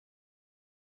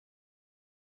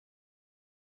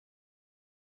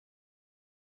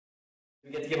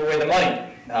We get to give away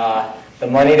the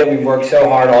money that we've worked so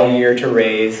hard all year to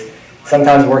raise.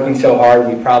 Sometimes working so hard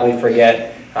we probably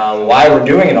forget why we're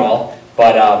doing it all,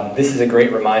 but this is a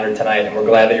great reminder tonight, and we're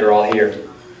glad that you're all here.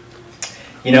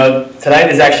 You know, tonight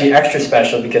is actually extra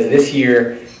special because this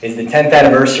year is the 10th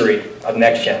anniversary of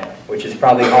NextGen, which is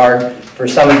probably hard for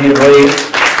some of you to believe.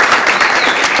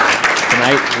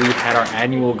 Tonight we had our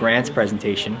annual grants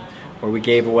presentation where we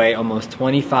gave away almost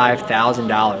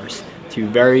 $25,000 to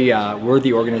very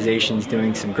worthy organizations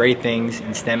doing some great things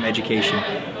in STEM education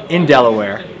in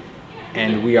Delaware,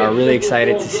 and we are really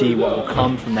excited to see what will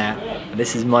come from that.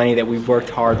 This is money that we've worked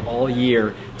hard all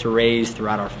year to raise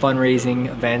throughout our fundraising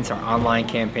events, our online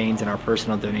campaigns, and our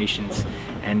personal donations,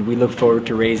 and we look forward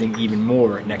to raising even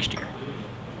more next year.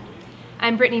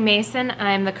 I'm Brittany Mason.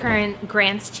 I'm the current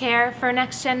grants chair for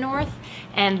NextGen North,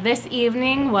 and this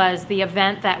evening was the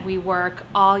event that we work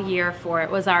all year for. It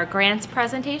was our grants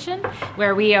presentation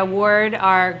where we award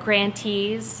our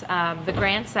grantees the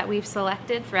grants that we've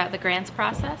selected throughout the grants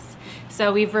process.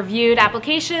 So we've reviewed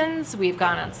applications, we've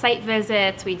gone on site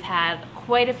visits, we've had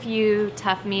quite a few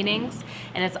tough meetings,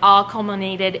 and it's all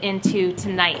culminated into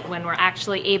tonight when we're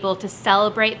actually able to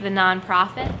celebrate the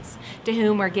nonprofits to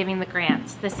whom we're giving the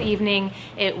grants. This evening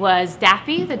it was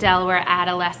DAPI, the Delaware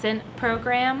Adolescent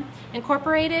Program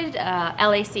Incorporated,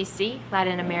 LACC,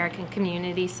 Latin American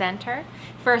Community Center,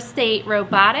 First State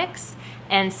Robotics,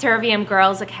 and Servium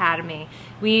Girls Academy.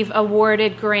 We've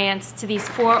awarded grants to these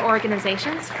 4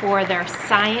 organizations for their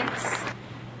science,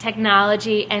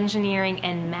 technology, engineering,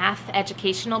 and math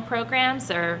educational programs,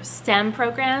 or STEM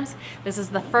programs. This is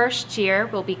the first year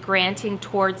we'll be granting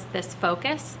towards this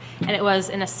focus, and it was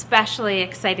an especially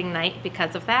exciting night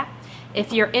because of that.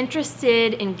 If you're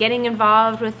interested in getting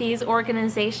involved with these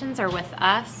organizations or with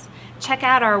us, check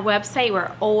out our website.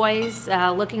 We're always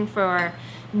looking for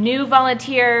new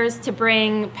volunteers to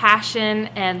bring passion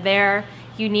and their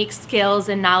unique skills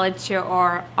and knowledge to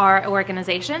our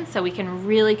organization, so we can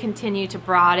really continue to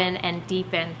broaden and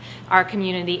deepen our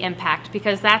community impact,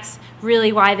 because that's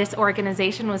really why this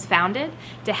organization was founded,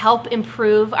 to help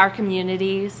improve our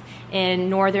communities in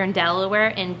northern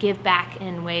Delaware and give back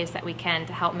in ways that we can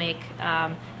to help make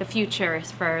the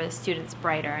futures for the students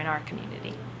brighter in our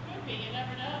community.